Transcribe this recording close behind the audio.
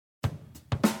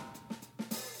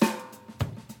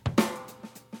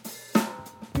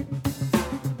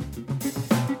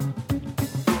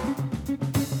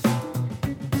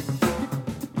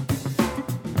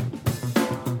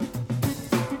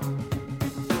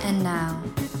now,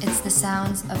 it's the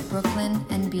sounds of Brooklyn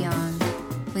and beyond,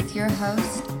 with your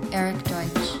host, Eric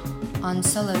Deutsch, on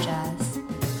Solo Jazz,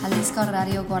 Jalisco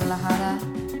Radio Guadalajara,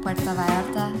 Puerto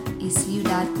Vallarta y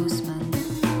Ciudad Guzmán.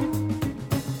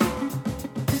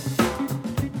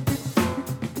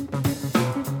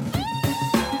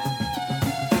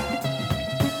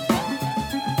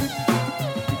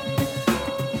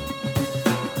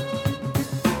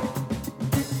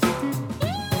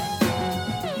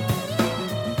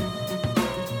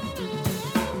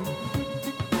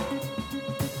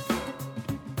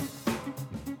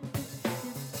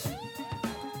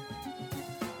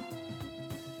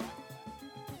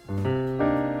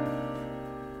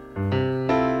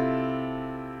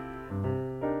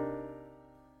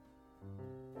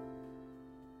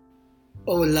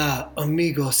 Hola,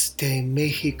 amigos de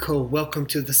Mexico. Welcome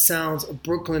to the sounds of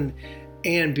Brooklyn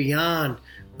and beyond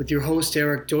with your host,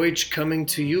 Eric Deutsch, coming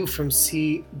to you from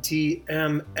CDMX.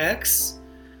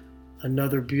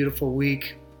 Another beautiful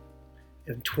week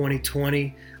in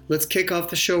 2020. Let's kick off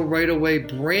the show right away.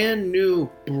 Brand new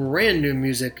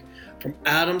music from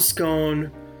Adam Scone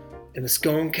and the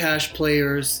Scone Cash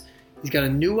Players. He's got a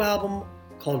new album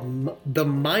called The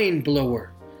Mind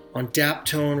Blower on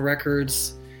Daptone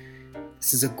Records.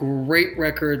 This is a great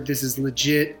record. This is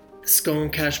legit. The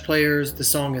Scone Cash Players. The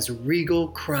song is Regal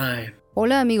Crime.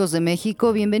 Hola amigos de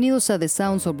México, bienvenidos a The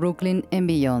Sounds of Brooklyn and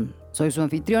Beyond. Soy su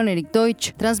anfitrión Eric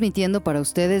Deutsch, transmitiendo para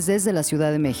ustedes desde la Ciudad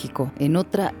de México, en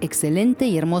otra excelente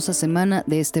y hermosa semana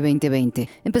de este 2020.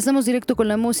 Empezamos directo con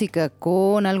la música,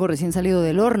 con algo recién salido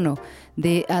del horno,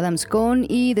 de Adam Scone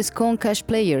y The Scone Cash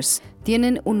Players.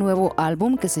 Tienen un nuevo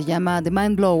álbum que se llama The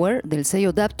Mind Blower, del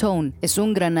sello Daptone. Es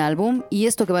un gran álbum, y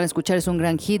esto que van a escuchar es un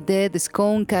gran hit de The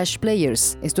Scone Cash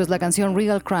Players. Esto es la canción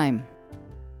Regal Crime.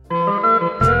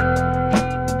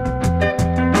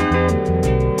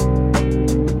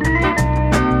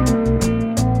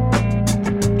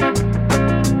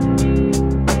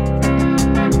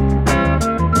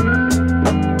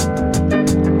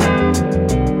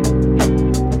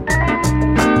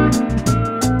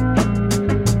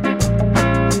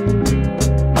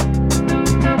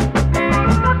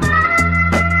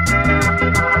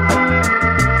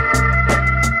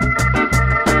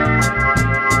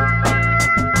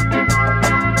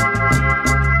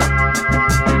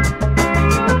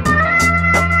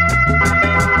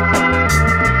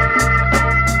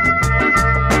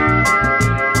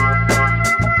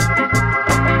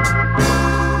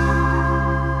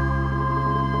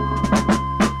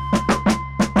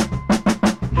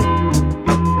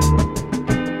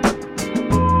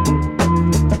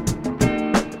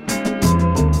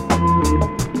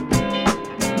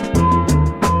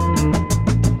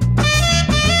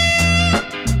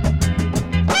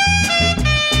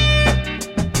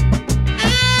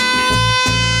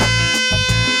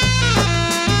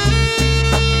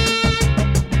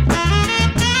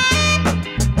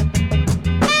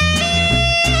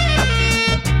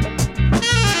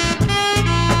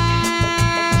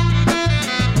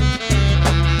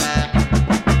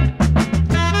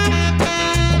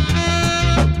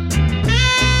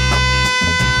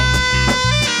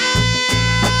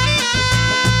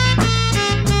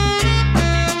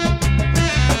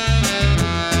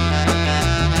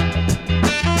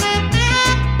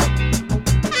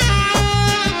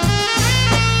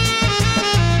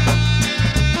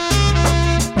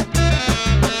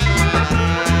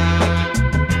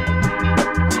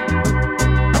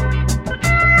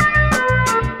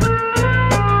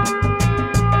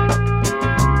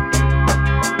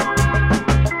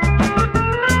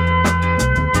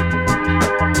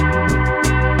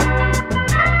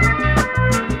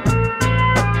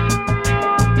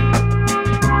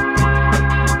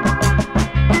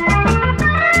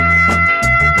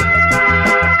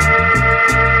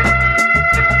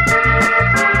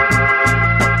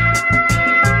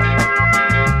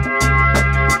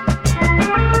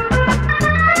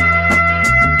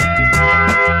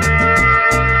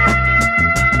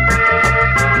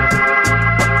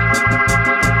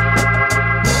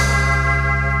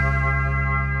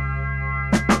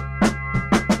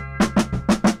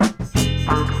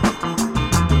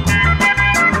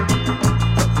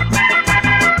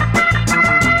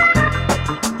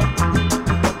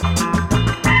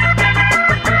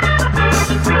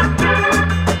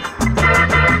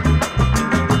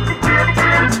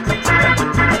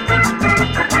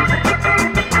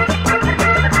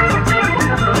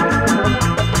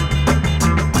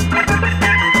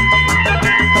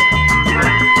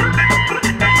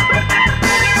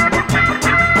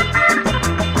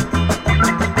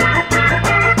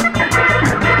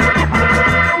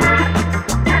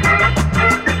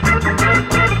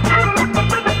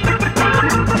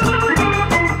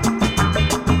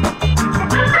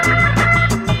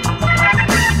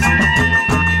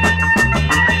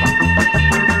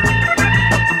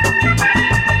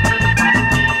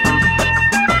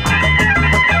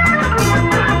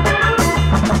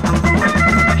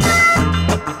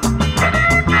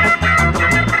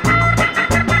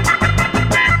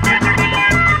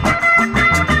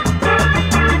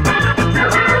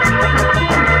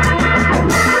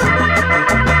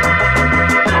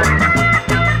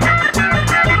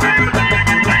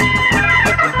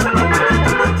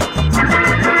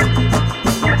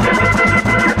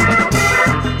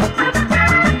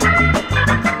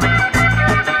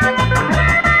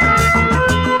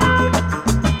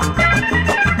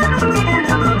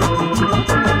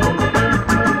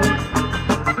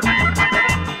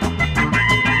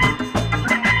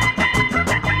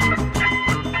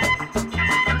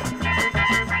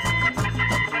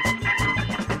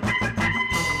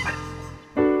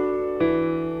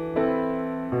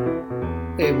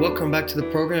 Hey, welcome back to the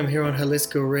program here on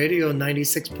Jalisco Radio,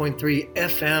 96.3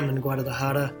 FM in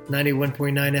Guadalajara,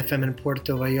 91.9 FM in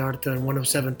Puerto Vallarta, and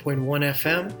 107.1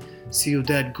 FM,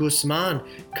 Ciudad Guzman,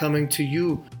 coming to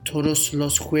you todos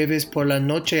los jueves por la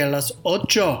noche a las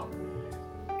 8.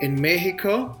 In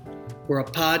Mexico, we're a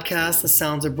podcast, The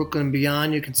Sounds of Brooklyn and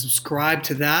Beyond. You can subscribe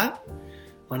to that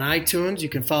on iTunes. You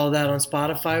can follow that on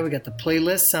Spotify. We got the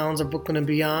playlist, Sounds of Brooklyn and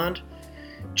Beyond.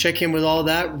 Check in with all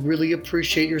that. Really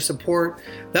appreciate your support.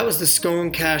 That was the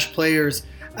Scone Cash Players.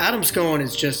 Adam Scone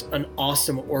is just an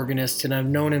awesome organist, and I've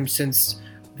known him since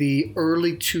the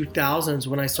early 2000s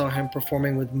when I saw him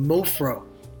performing with Mofro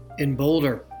in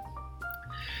Boulder.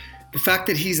 The fact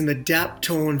that he's in the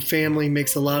Daptone family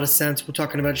makes a lot of sense. We're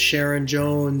talking about Sharon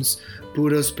Jones,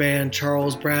 Budos Band,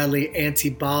 Charles Bradley,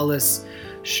 Antibalas,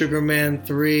 Sugarman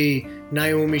 3,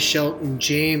 Naomi Shelton,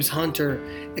 James Hunter,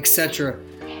 etc.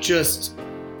 Just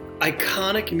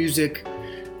iconic music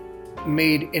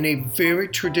made in a very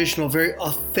traditional, very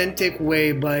authentic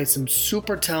way by some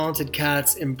super talented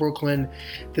cats in Brooklyn.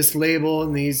 This label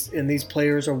and these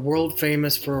players are world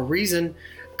famous for a reason.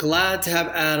 Glad to have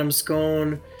Adam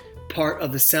Scone, part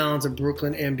of the Sounds of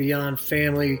Brooklyn and Beyond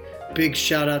family. Big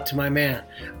shout out to my man.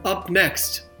 Up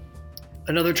next,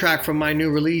 another track from my new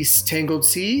release, Tangled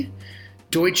Sea,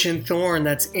 Deutsch Thorn.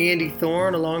 That's Andy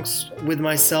Thorn along with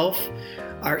myself.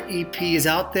 Our EP is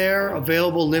out there,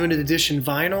 available limited edition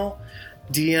vinyl.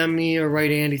 DM me or write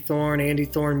Andy Thorn,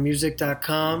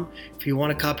 andythornmusic.com if you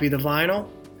want a copy of the vinyl.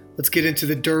 Let's get into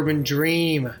the Durban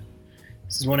Dream.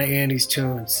 This is one of Andy's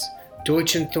tunes.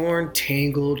 Deutsch Thorn,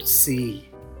 Tangled Sea.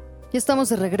 Ya estamos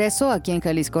de regreso aquí en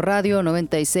Jalisco Radio,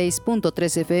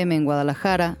 96.3 FM en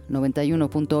Guadalajara,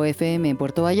 91.0 FM en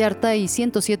Puerto Vallarta y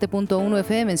 107.1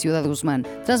 FM en Ciudad Guzmán,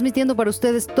 transmitiendo para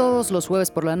ustedes todos los jueves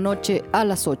por la noche a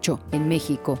las 8 en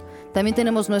México. También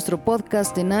tenemos nuestro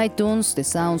podcast en iTunes, The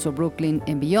Sounds of Brooklyn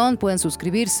and Beyond. Pueden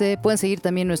suscribirse, pueden seguir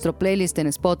también nuestro playlist en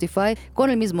Spotify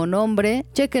con el mismo nombre.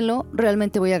 Chéquenlo,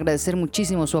 realmente voy a agradecer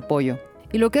muchísimo su apoyo.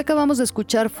 Y lo que acabamos de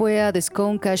escuchar fue a The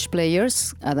Scone Cash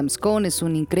Players. Adam Scone es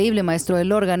un increíble maestro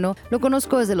del órgano. Lo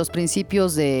conozco desde los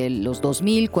principios de los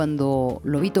 2000, cuando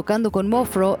lo vi tocando con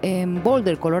Mofro en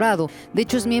Boulder, Colorado. De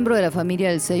hecho, es miembro de la familia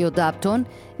del sello Daptone,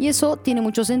 y eso tiene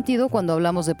mucho sentido cuando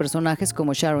hablamos de personajes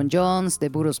como Sharon Jones, The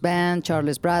Budos Band,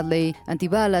 Charles Bradley,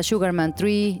 Antibala, Sugarman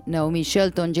 3, Naomi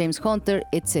Shelton, James Hunter,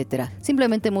 etc.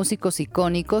 Simplemente músicos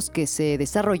icónicos que se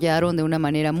desarrollaron de una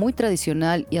manera muy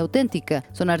tradicional y auténtica.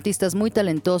 Son artistas muy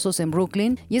talentosos en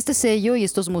Brooklyn, y este sello y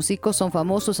estos músicos son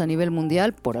famosos a nivel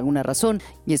mundial por alguna razón,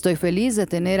 y estoy feliz de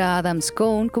tener a Adam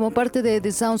Scone como parte de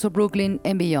The Sounds of Brooklyn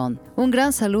and Beyond. Un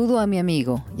gran saludo a mi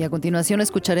amigo, y a continuación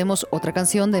escucharemos otra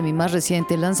canción de mi más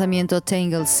reciente lanzamiento,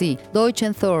 Tangled Sea, Deutsch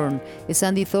Thorn. Es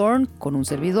Andy Thorn con un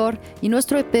servidor, y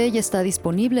nuestro EP ya está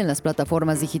disponible en las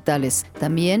plataformas digitales,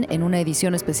 también en una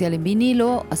edición especial en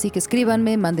vinilo, así que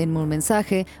escríbanme, mándenme un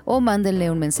mensaje o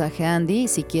mándenle un mensaje a Andy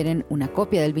si quieren una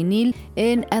copia del vinil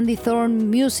en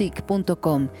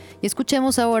andythornmusic.com. Y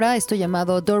escuchemos ahora esto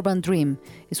llamado Durban Dream.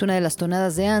 Es una de las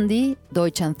tonadas de Andy,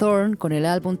 Deutsch Thorn, con el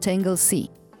álbum Tangled Sea.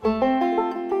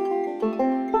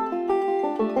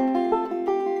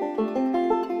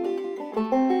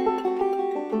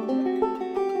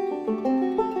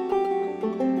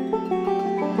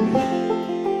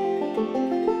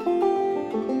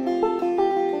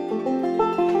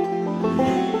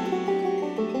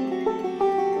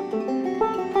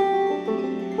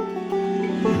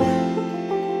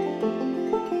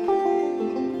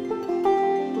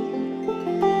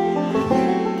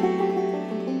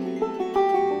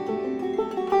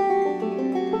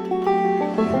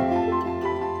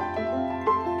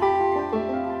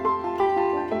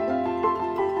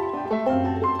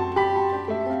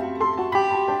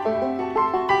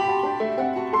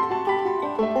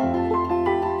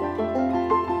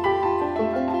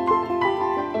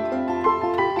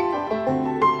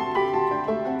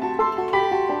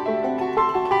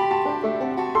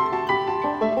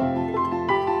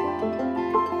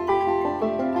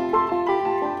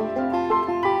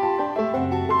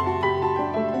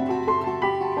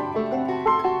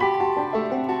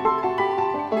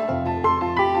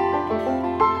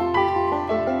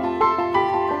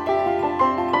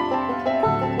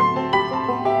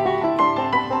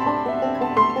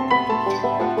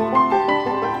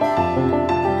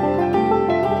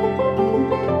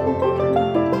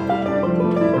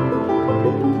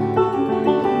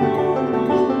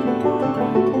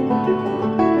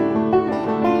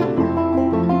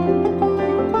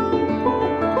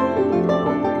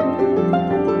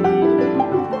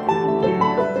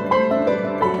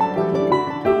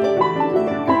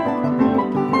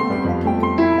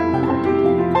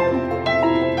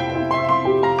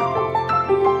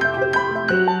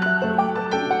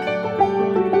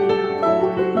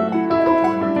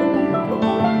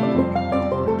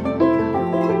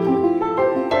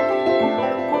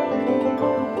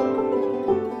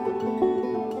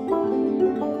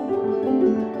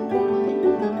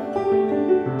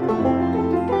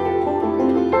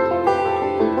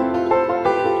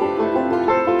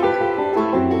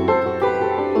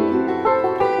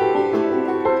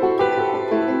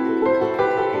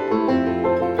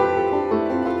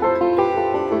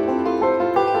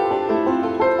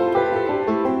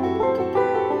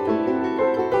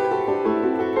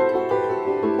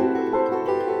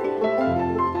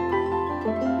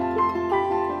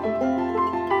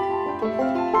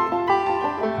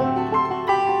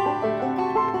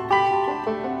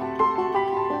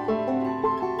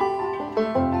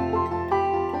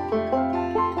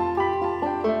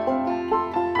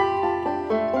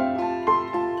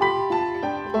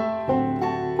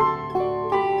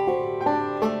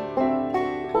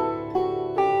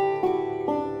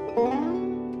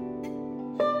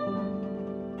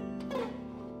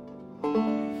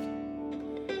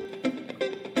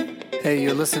 Hey,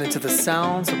 you're listening to the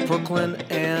sounds of Brooklyn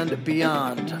and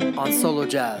beyond on Solo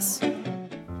Jazz.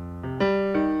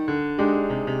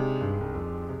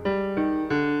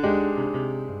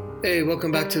 Hey,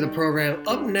 welcome back to the program.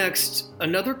 Up next,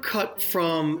 another cut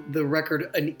from the record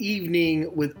An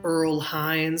Evening with Earl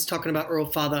Hines, talking about Earl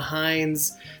Fatha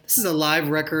Hines. This is a live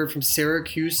record from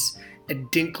Syracuse at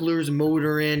Dinkler's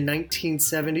Motor Inn,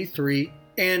 1973.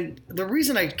 And the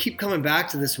reason I keep coming back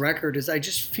to this record is I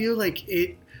just feel like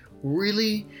it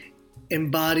really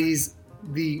embodies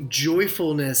the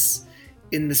joyfulness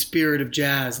in the spirit of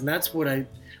jazz. And that's one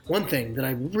thing that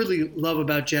I really love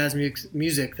about jazz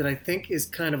music that I think is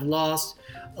kind of lost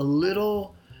a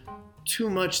little too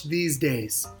much these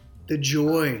days. The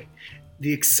joy,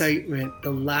 the excitement,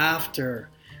 the laughter,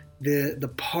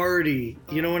 the party,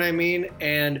 you know what I mean?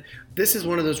 And this is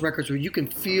one of those records where you can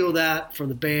feel that from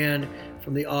the band,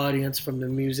 from the audience, from the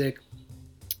music.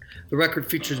 The record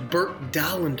features Burt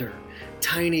Dallander,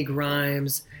 Tiny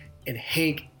Grimes, and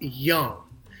Hank Young.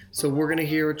 So we're going to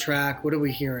hear a track. What are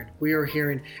we hearing? We are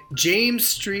hearing James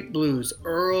Street Blues,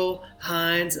 Earl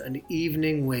Hines, An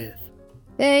Evening With.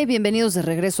 Hey, bienvenidos de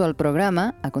regreso al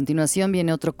programa. A continuación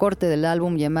viene otro corte del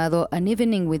álbum llamado An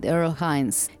Evening with Earl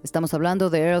Hines. Estamos hablando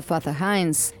de Earl Fatha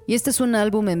Hines, y este es un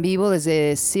álbum en vivo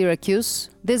desde Syracuse,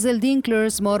 desde el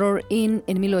Dinkler's Motor Inn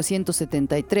en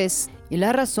 1973. Y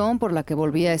la razón por la que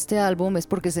volví a este álbum es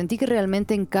porque sentí que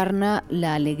realmente encarna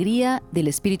la alegría del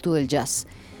espíritu del jazz.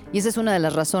 Y esa es una de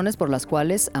las razones por las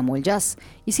cuales amo el jazz.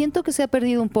 Y siento que se ha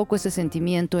perdido un poco ese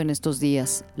sentimiento en estos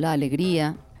días. La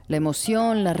alegría, la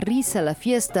emoción, la risa, la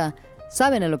fiesta,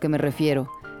 saben a lo que me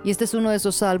refiero. Y este es uno de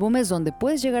esos álbumes donde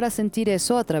puedes llegar a sentir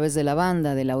eso a través de la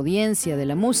banda, de la audiencia, de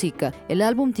la música. El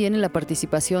álbum tiene la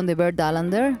participación de Burt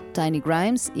Dallander, Tiny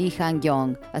Grimes y Hank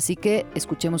Young. Así que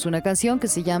escuchemos una canción que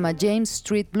se llama James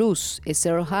Street Blues. Es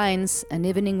Earl Hines, An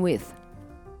Evening With.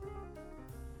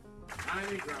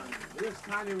 Tiny Grimes. This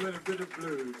Tiny with a bit of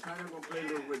blues. Tiny will play a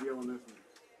little with you on this one.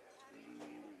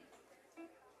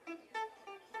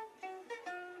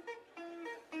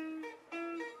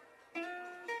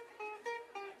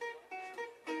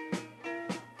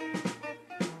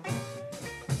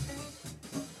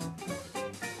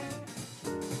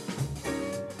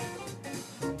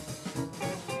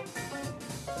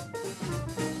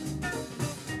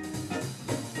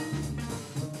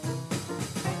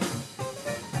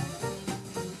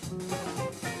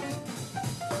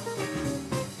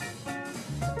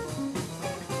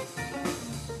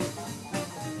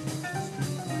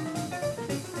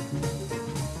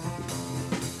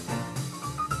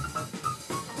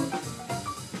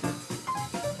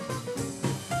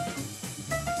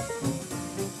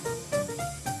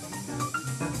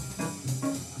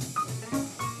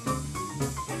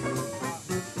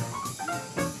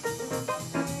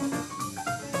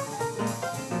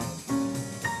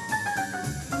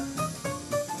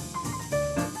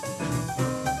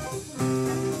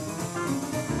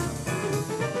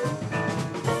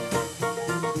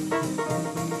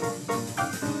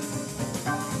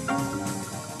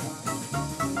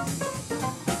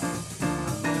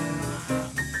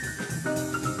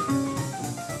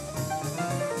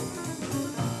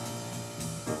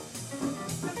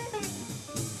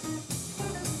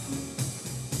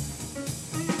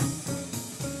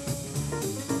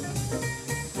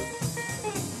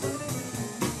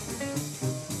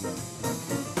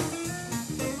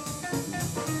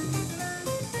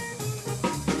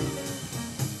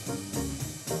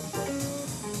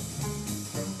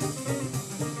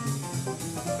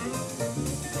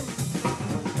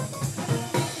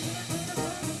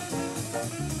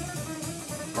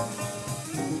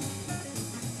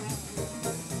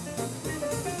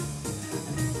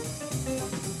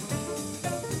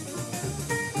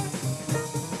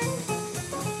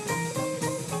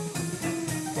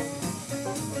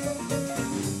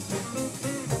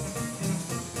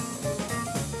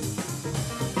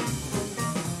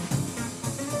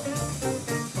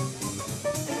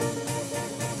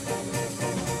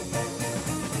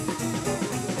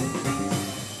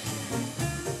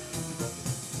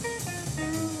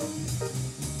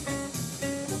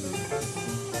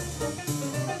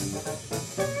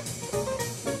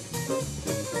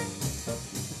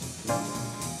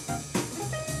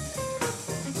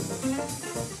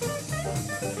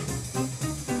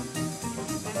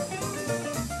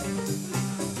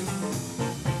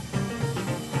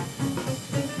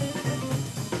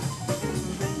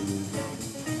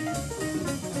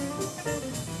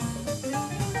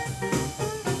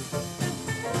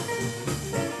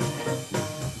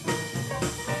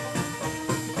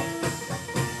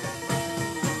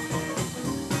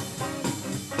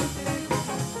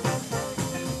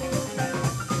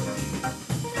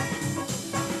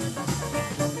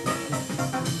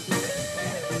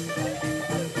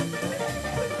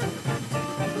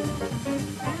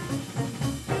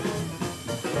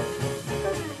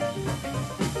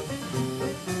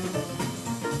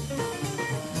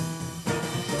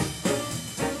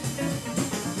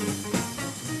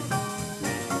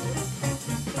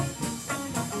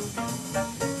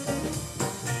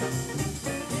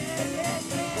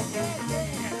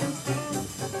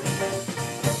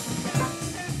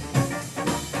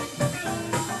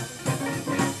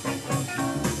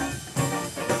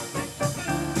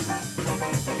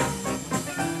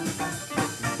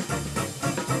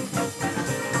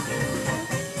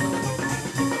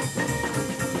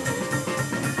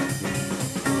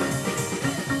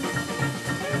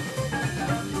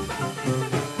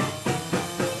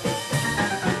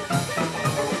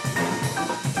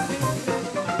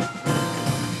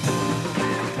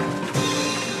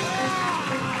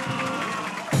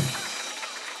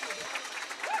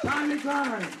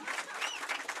 grind.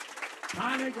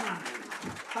 Tiny grind.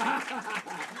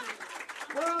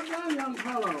 Well done, young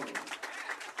fellow.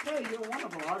 Hey, you're a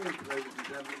wonderful audience, ladies and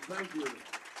gentlemen. Thank you.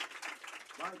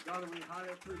 My God, we highly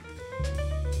appreciate it.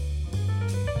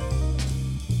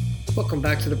 Welcome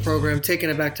back to the program, Taking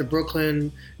It Back to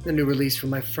Brooklyn, the new release from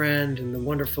my friend and the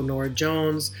wonderful Norah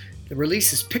Jones. The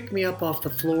release is Pick Me Up Off the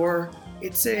Floor.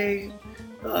 It's a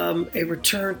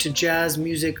return to jazz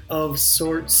music of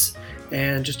sorts,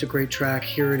 and just a great track.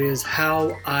 Here it is,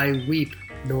 How I Weep,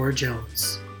 Norah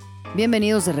Jones.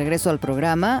 Bienvenidos de regreso al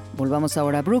programa. Volvamos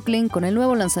ahora a Brooklyn con el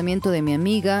nuevo lanzamiento de mi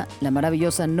amiga, la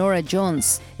maravillosa Norah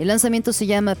Jones. El lanzamiento se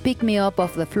llama Pick Me Up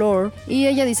Off the Floor y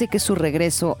ella dice que es su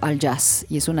regreso al jazz.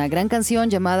 Y es una gran canción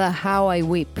llamada How I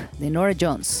Weep de Norah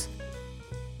Jones.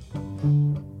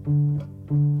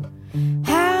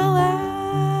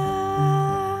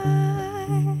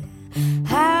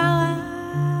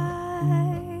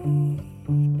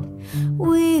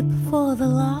 For the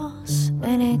loss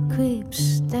when it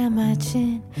creeps down my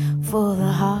chin, for the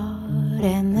heart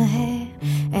and the hair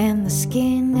and the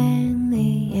skin and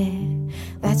the air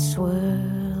that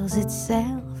swirls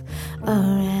itself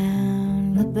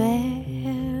around the bear.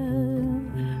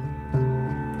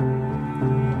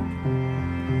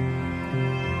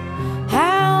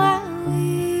 How I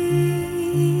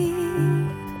weep,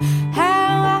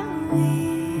 how I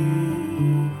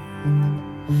weep,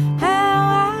 how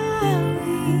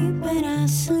and I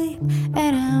sleep,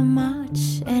 and I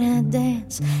march, and I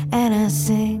dance, and I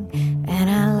sing, and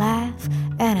I laugh,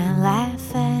 and I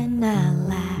laugh, and I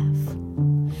laugh.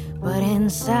 But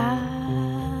inside,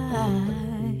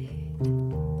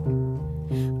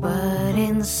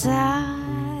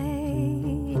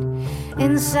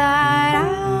 inside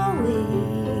I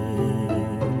weep,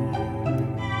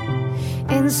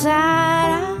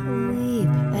 inside I weep,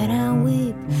 and I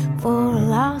weep for a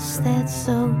loss that's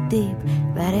so deep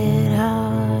that it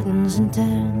hardens and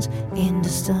turns into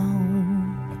stone.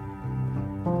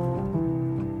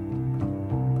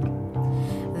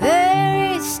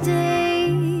 There it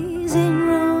stays and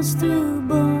rolls through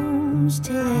bones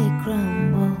till they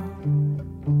crumble,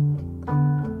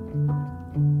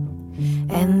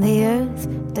 and the earth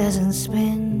doesn't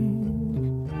spin.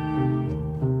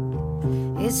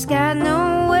 It's got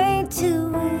no way to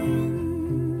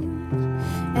win,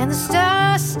 and the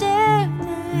stars stare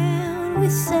down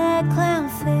with sad clown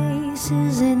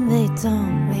faces, and they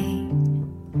taunt me,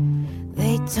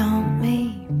 they taunt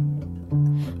me.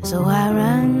 So I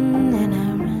run and I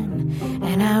run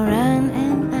and I run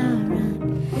and I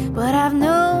run, but I've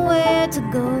nowhere to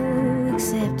go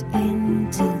except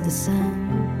into the sun.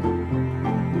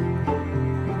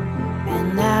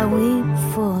 And I weep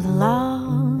for the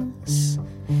loss,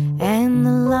 and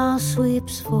the loss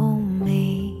weeps for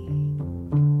me.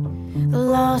 The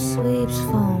loss weeps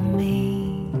for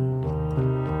me,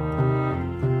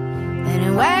 and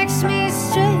it whacks me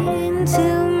straight into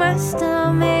my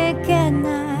stomach at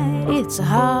night. It's a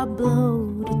hard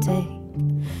blow to take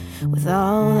with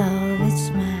all of its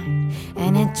might,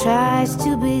 and it tries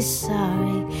to be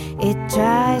sorry, it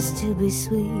tries to be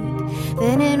sweet,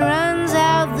 then it runs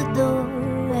out the door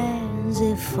as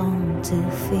if on 2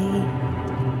 feet.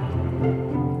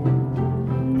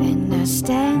 And I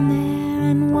stand there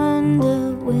and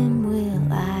wonder, when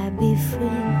will I be free?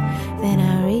 Then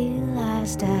I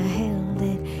realized I held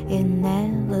it, it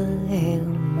never held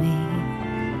me.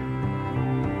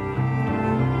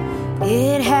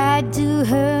 It had to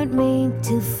hurt me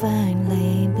to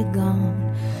finally be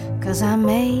gone, 'cause I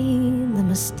made the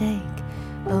mistake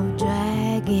of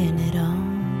dragging it on.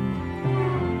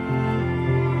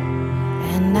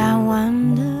 And I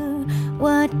wonder,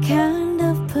 what kind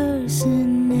of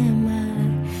person am I,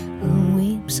 who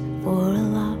weeps for a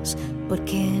loss but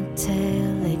can't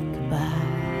tell it goodbye?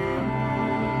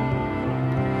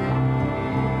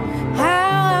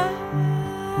 How I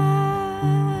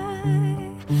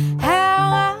weep, how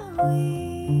I weep,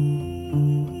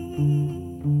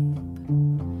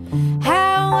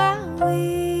 how I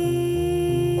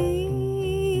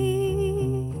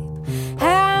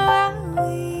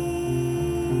weep.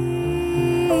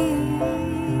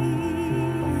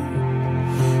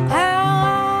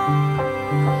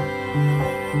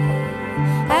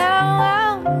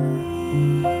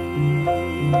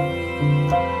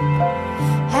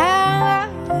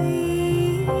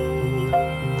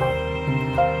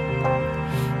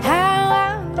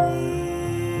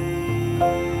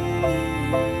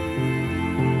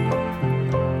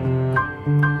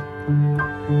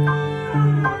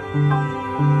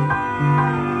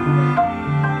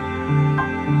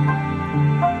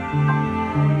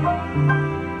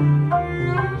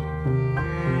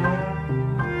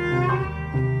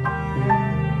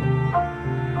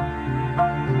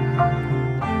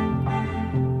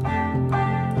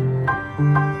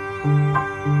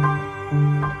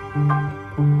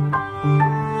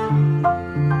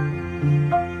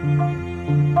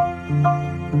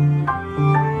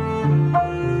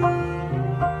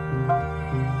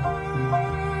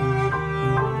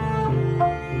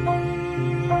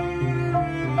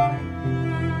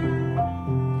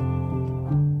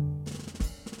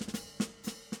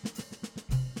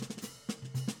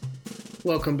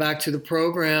 Welcome back to the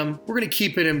program. We're going to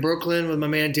keep it in Brooklyn with my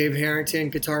man Dave Harrington,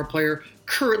 guitar player,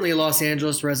 currently a Los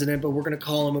Angeles resident, but we're going to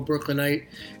call him a Brooklynite.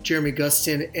 Jeremy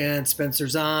Gustin and Spencer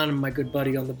Zahn, my good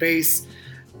buddy on the bass.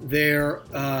 Their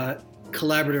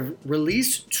collaborative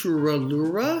release, Tura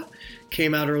Lura,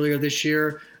 came out earlier this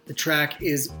year. The track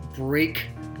is Break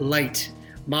Light.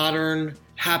 Modern,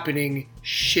 happening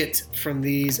shit from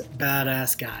these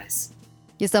badass guys.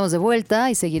 Y estamos de vuelta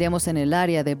y seguiremos en el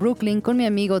área de Brooklyn con mi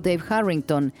amigo Dave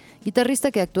Harrington, guitarrista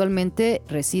que actualmente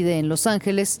reside en Los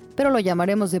Ángeles, pero lo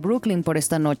llamaremos de Brooklyn por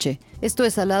esta noche. Esto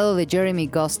es al lado de Jeremy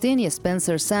Gustin y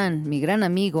Spencer Zahn, mi gran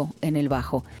amigo, en el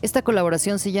bajo. Esta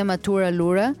colaboración se llama Tura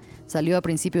Lura, salió a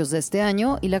principios de este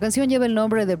año y la canción lleva el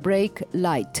nombre de Break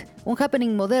Light, un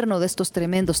happening moderno de estos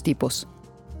tremendos tipos.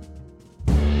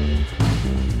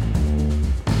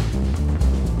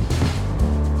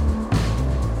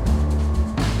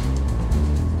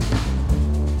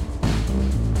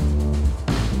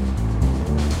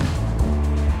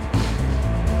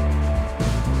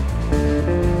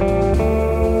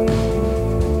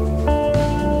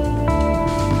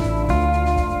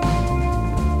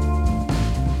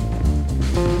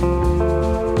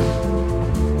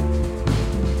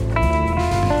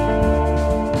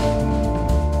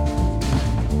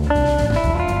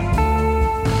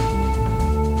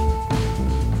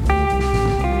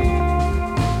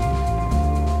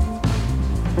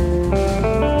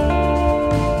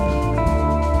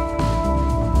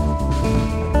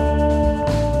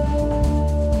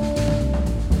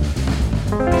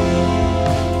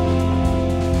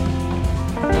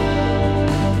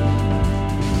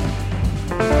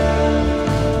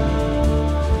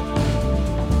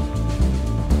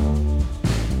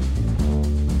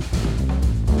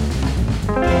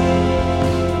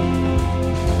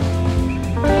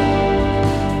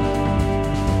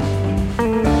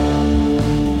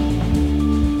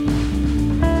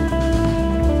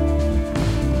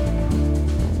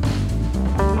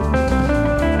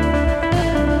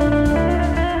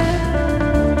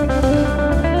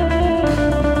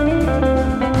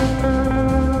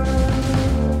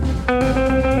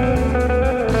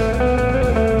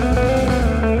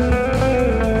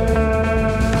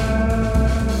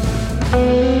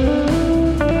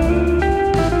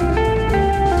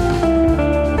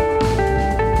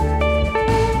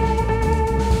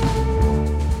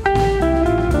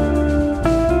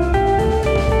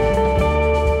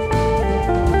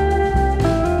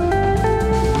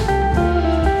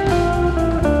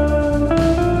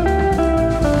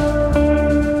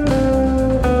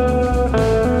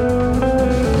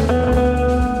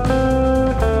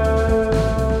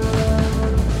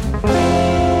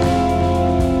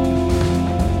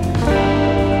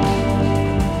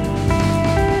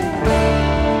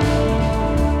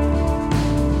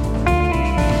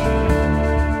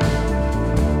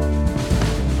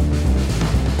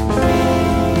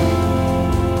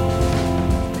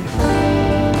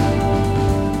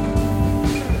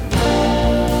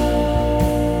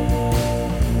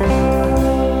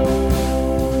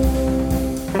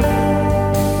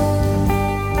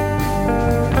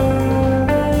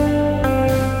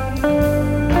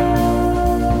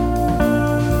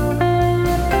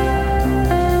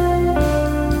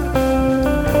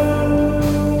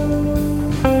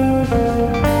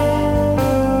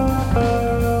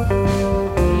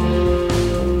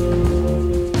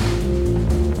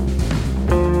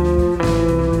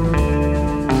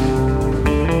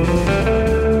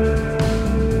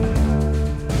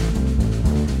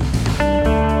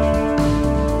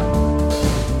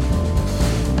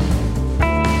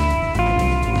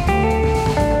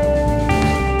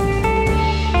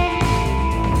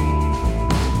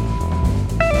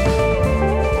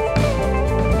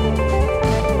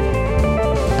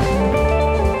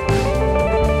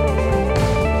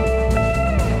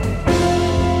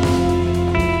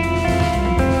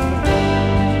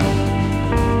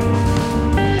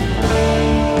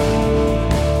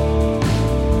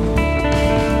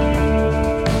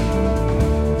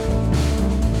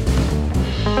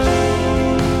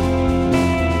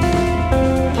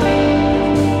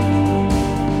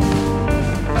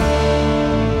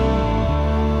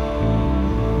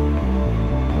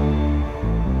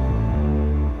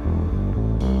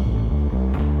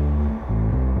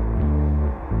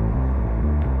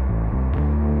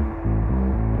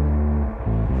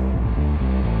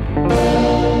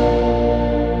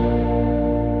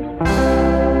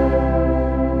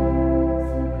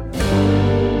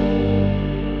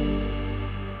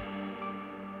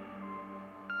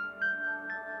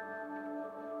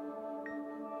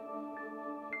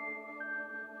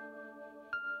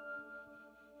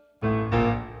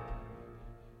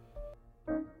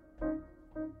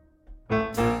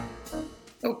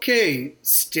 Okay,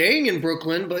 staying in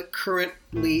Brooklyn, but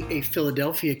currently a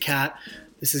Philadelphia cat,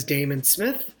 this is Damon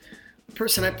Smith, a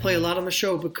person I play a lot on the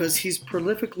show because he's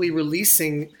prolifically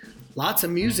releasing lots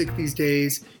of music these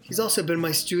days. He's also been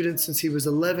my student since he was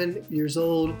 11 years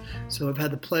old, so I've had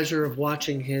the pleasure of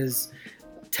watching his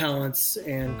talents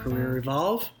and career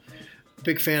evolve.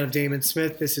 Big fan of Damon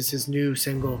Smith. This is his new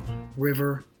single,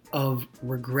 River of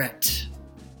Regret.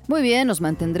 Muy bien, nos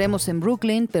mantendremos en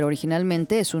Brooklyn, pero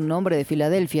originalmente es un hombre de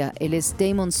Filadelfia. Él es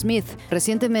Damon Smith.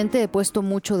 Recientemente he puesto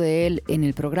mucho de él en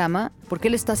el programa porque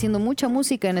él está haciendo mucha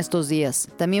música en estos días.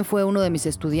 También fue uno de mis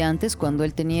estudiantes cuando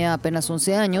él tenía apenas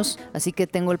 11 años, así que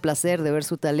tengo el placer de ver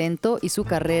su talento y su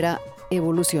carrera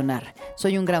evolucionar.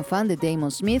 Soy un gran fan de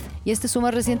Damon Smith y este es su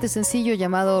más reciente sencillo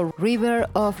llamado River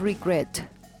of Regret.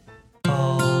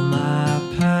 All my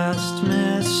past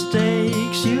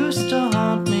mistakes used to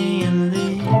haunt me and leave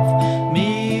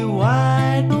me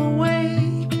wide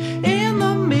awake in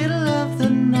the middle of the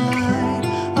night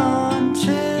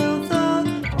until the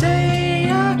day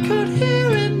I could hear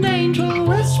an angel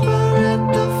whisper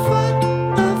at the foot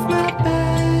of my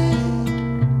bed.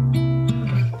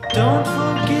 Don't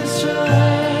focus your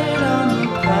head on the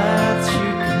paths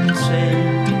you can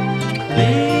take.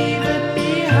 Leave it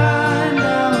behind,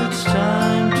 now it's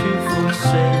time to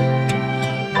forsake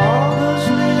all those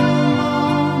little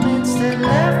moments that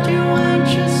left you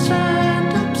anxious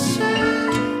and upset.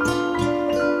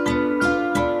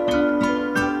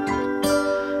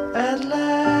 At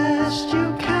last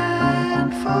you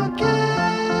can forget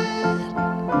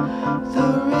the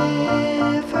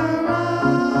river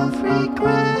of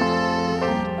regret.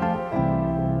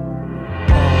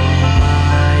 All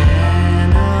my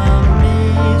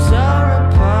enemies are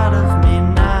a part of me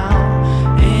now.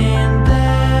 In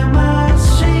them I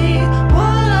see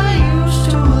what I used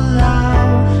to allow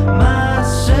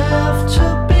myself to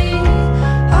be.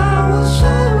 I was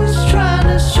always trying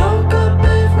to soak up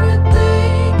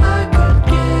everything I could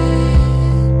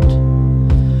get.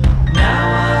 Now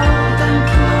I hold them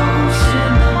close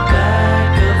in the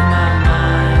back of my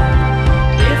mind.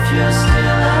 If you're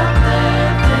still out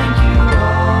there, thank you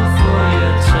all for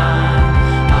your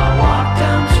time. I walk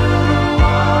down to the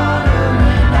water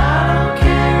and I don't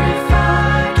care if I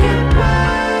get wet.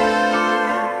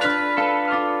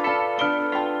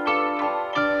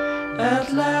 At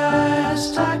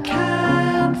last I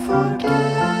can forget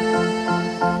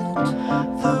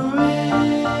the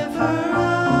river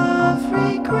of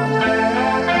regret.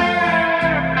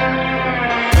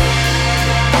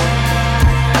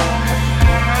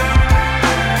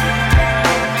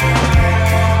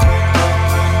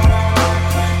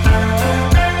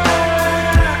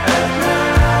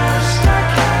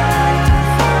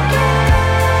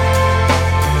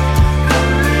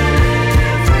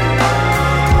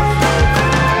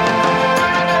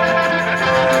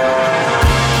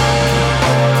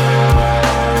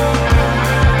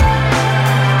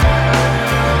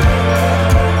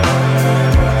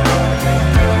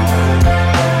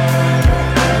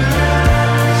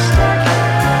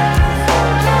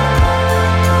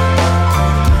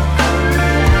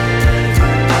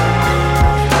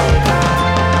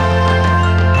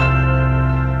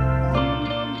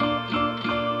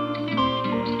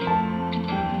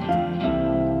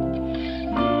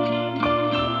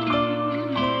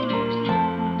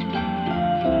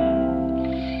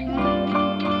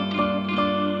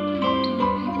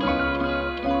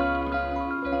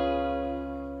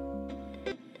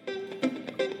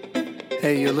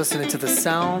 Hey, you're listening to the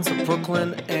sounds of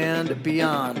Brooklyn and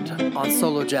beyond on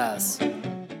Solo Jazz.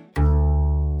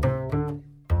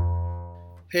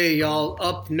 Hey, y'all,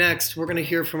 up next, we're going to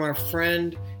hear from our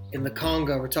friend in the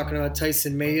Congo. We're talking about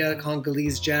Tyson Meya,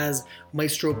 Congolese jazz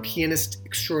maestro pianist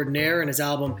extraordinaire, and his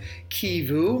album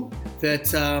Kivu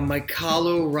that my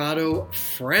Colorado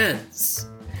friends,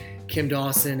 Kim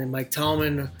Dawson and Mike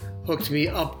Tallman, hooked me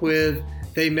up with.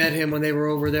 They met him when they were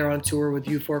over there on tour with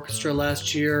Youth Orchestra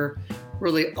last year.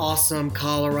 Really awesome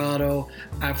Colorado,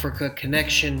 Africa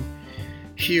connection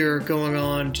here going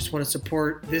on. Just want to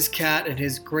support this cat and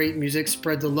his great music.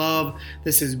 Spread the love.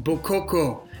 This is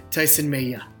Bokoko, Tyson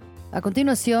Meya. A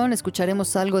continuación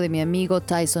escucharemos algo de mi amigo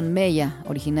Tyson Meya,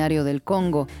 originario del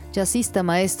Congo, jazzista,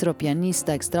 maestro,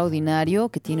 pianista extraordinario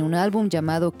que tiene un álbum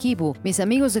llamado Kivu. Mis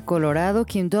amigos de Colorado,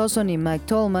 Kim Dawson y Mike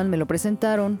Tallman, me lo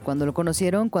presentaron cuando lo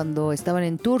conocieron cuando estaban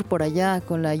en tour por allá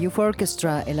con la Youth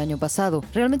Orchestra el año pasado.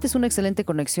 Realmente es una excelente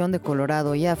conexión de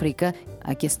Colorado y África.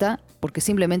 Aquí está, porque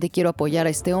simplemente quiero apoyar a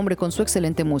este hombre con su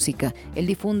excelente música. Él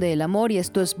difunde el amor y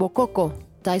esto es Bokoko,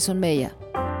 Tyson Meya.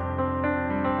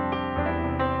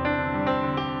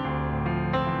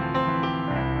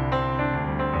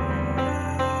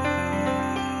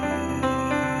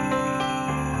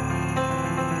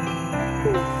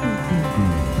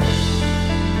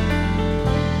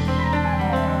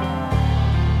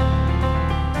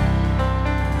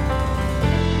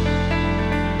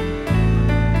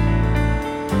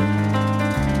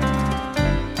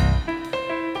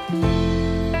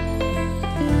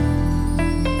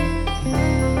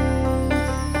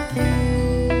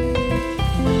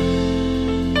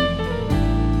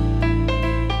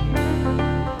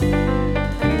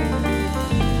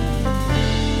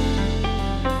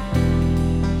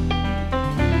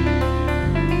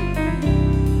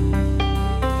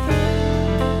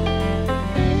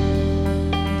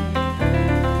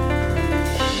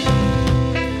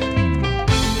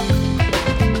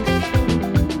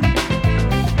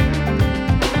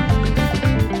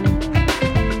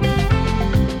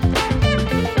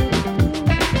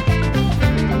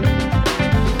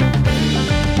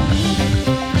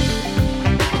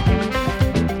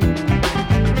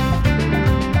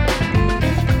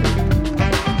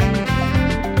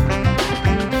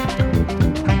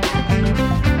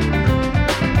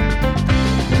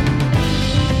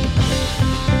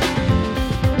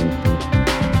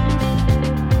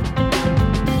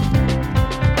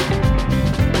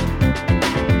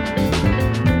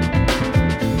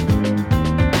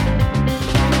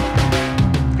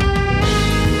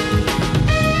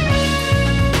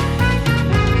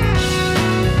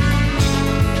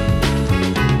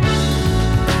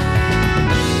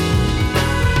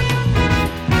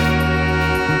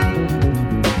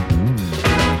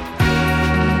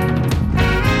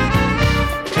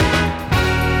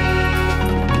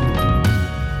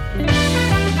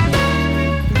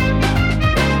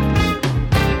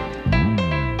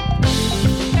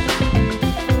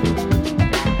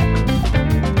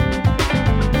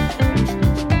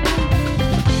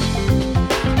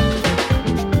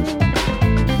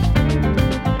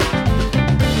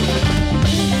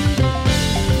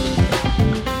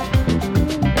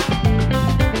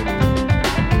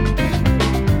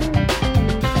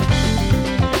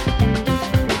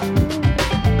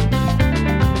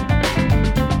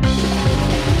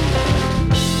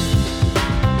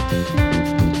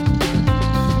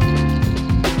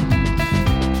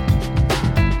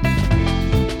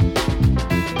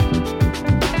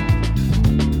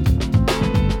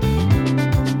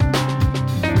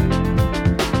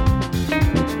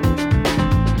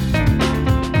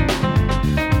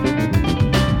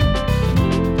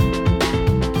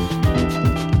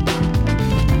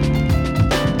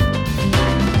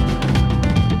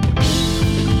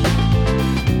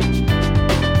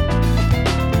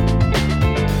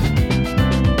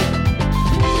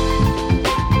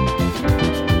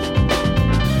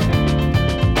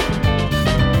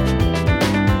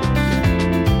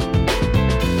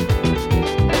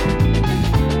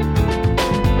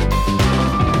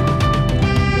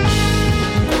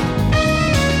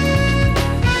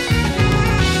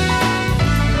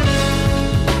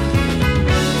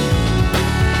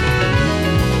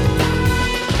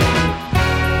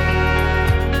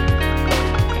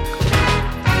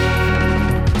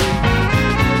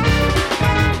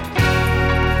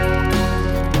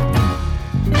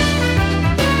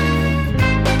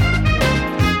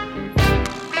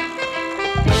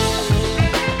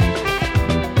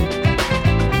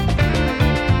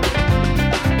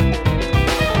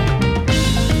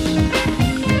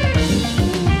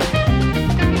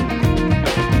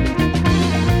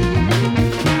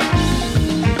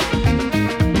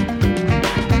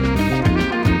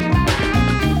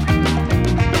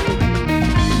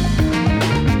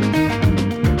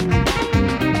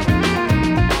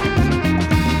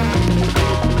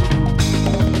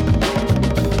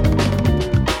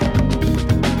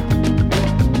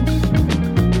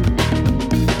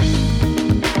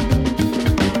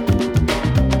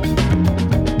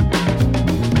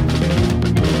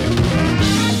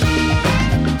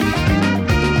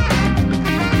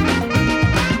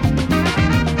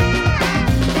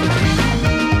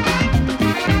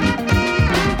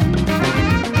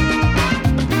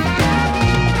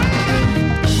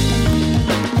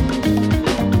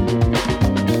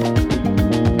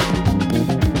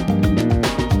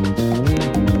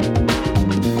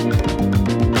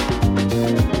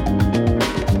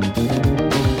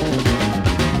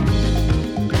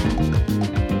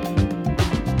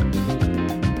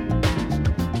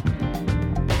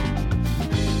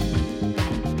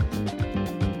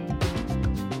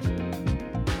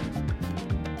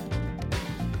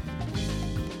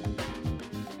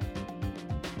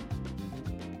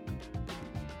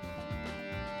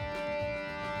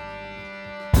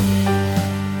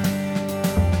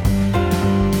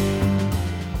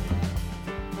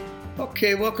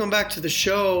 Okay, welcome back to the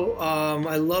show.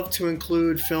 I love to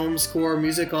include film score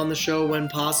music on the show when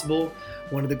possible.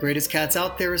 One of the greatest cats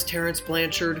out there is Terence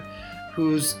Blanchard,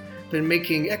 who's been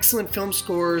making excellent film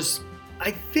scores, I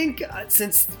think,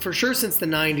 since the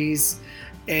 90s,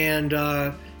 and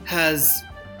has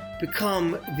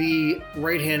become the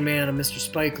right-hand man of Mr.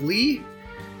 Spike Lee.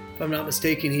 If I'm not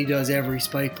mistaken, he does every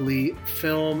Spike Lee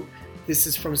film. This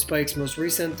is from Spike's most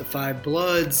recent, The Five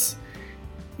Bloods.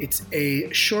 It's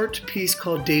a short piece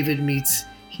called David Meets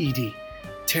Heidi.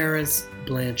 Terence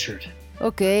Blanchard.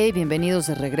 Ok, bienvenidos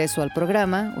de regreso al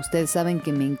programa. Ustedes saben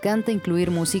que me encanta incluir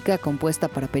música compuesta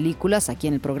para películas aquí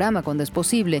en el programa cuando es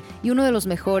posible, y uno de los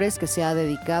mejores que se ha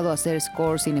dedicado a hacer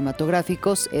scores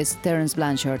cinematográficos es Terence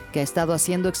Blanchard, que ha estado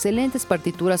haciendo excelentes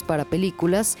partituras para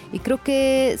películas y creo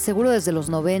que seguro desde los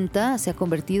 90 se ha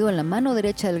convertido en la mano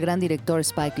derecha del gran director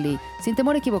Spike Lee. Sin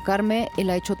temor a equivocarme, él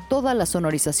ha hecho toda la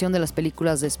sonorización de las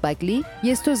películas de Spike Lee,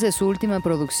 y esto es de su última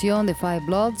producción, The Five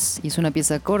Bloods, y es una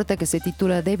pieza corta que se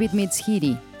titula David Meets Heidi.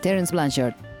 Terence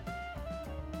Blanchard.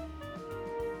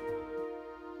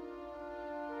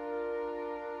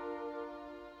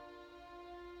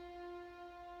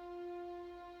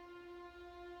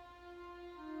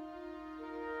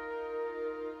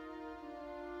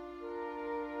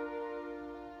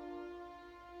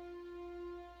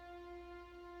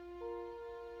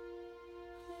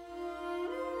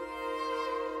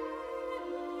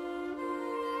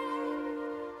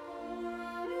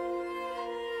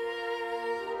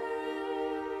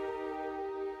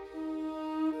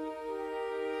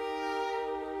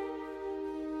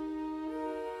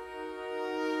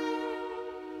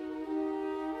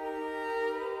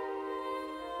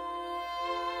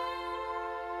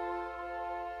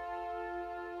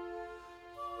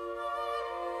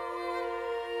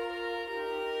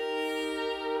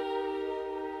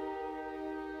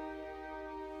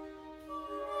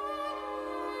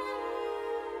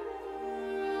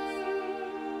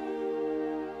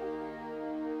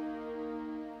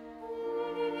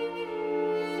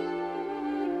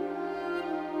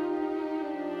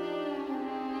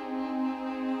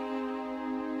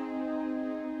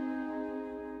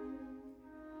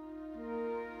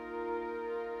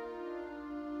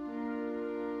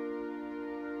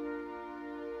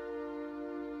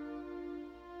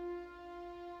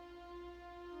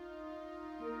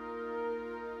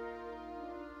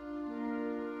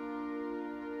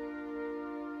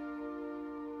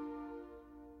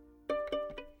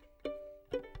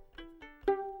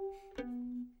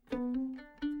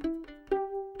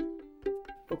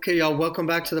 Okay, y'all, welcome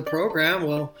back to the program.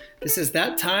 Well, this is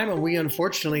that time, and we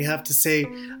unfortunately have to say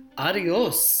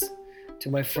adios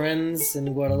to my friends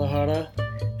in Guadalajara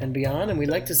and beyond. And we'd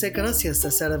like to say gracias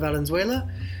a Sara Valenzuela,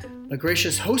 my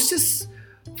gracious hostess,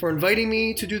 for inviting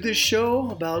me to do this show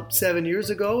about 7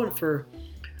 years ago and for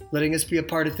letting us be a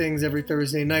part of things every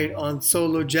Thursday night on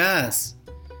Solo Jazz.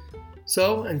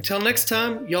 So, until next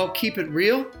time, y'all keep it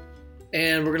real.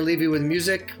 And we're going to leave you with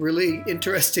music, really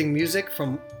interesting music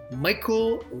from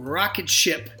Michael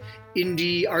Rocketship,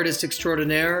 indie artist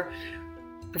extraordinaire,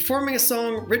 performing a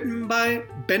song written by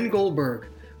Ben Goldberg.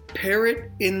 Parrot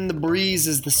in the Breeze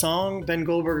is the song. Ben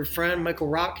Goldberg, a friend, Michael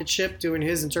Rocketship doing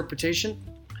his interpretation.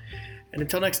 And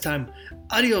until next time,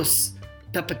 adios,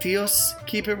 tapatíos.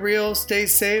 Keep it real, stay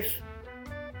safe,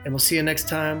 and we'll see you next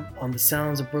time on the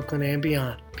Sounds of Brooklyn and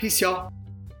beyond. Peace, y'all.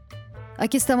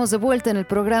 Aquí estamos de vuelta en el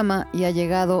programa y ha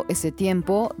llegado ese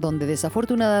tiempo donde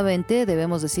desafortunadamente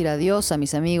debemos decir adiós a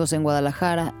mis amigos en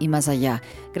Guadalajara y más allá.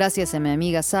 Gracias a mi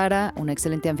amiga Sara, una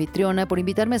excelente anfitriona, por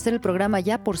invitarme a hacer el programa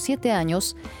ya por 7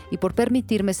 años y por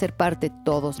permitirme ser parte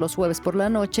todos los jueves por la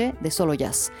noche de Solo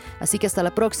Jazz. Así que hasta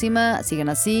la próxima, sigan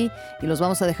así y los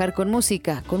vamos a dejar con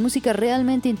música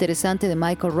realmente interesante de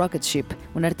Michael Rocketship,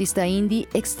 un artista indie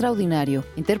extraordinario,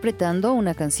 interpretando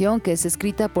una canción que es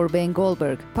escrita por Ben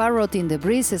Goldberg. Parrot in the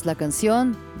Breeze es la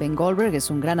canción. Ben Goldberg es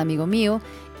un gran amigo mío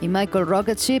y Michael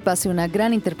Rocketship hace una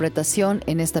gran interpretación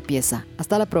en esta pieza.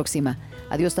 Hasta la próxima.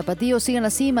 Adiós tapatíos, sigan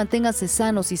así, manténganse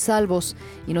sanos y salvos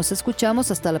y nos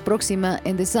escuchamos hasta la próxima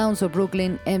en The Sounds of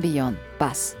Brooklyn and Beyond.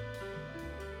 Paz.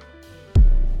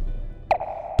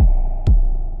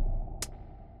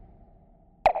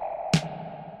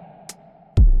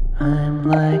 I'm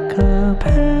like a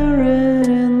parrot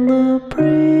in the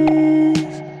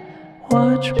breeze.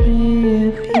 Watch me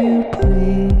if you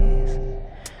please.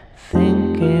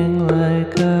 Thinking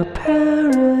like a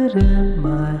parrot in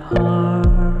my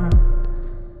heart.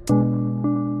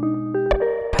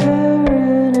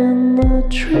 Parrot in the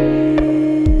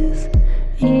trees,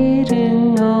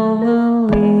 eating all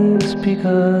the leaves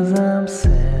because I'm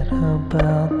sad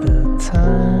about the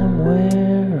time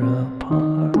we're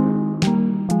apart.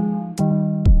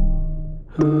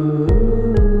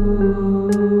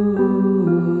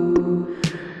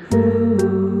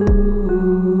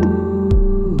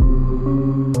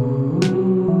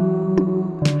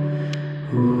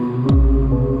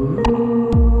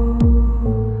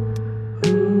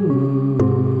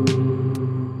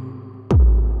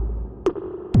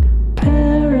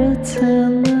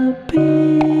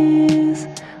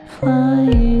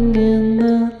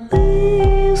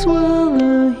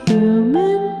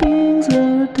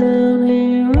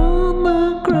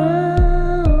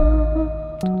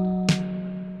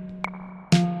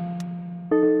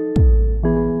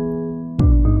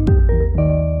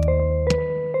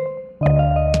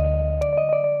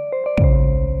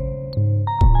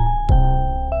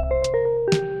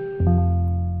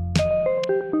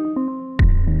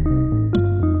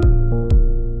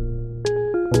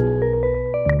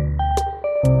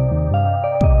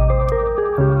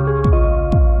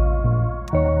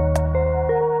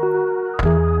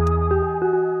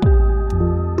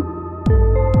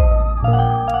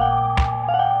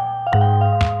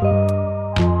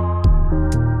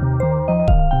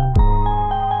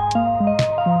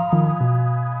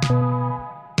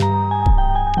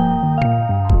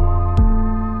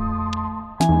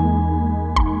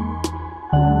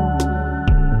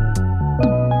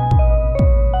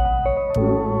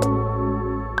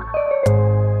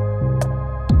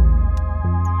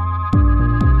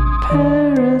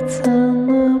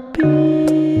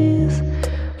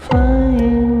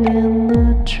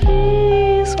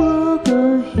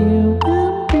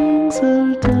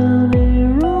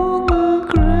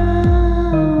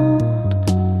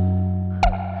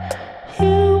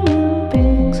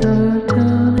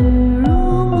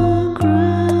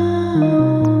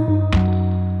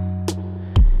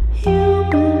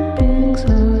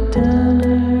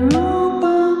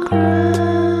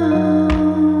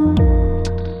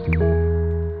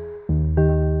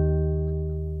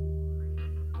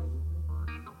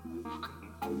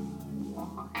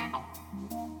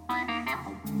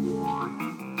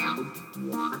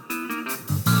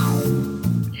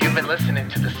 You've been listening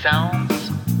to the sounds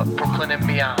of Brooklyn and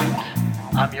beyond.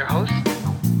 I'm your host,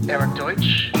 Eric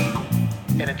Deutsch,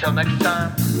 and until next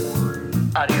time,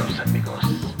 adios amigos.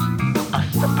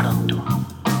 Hasta pronto.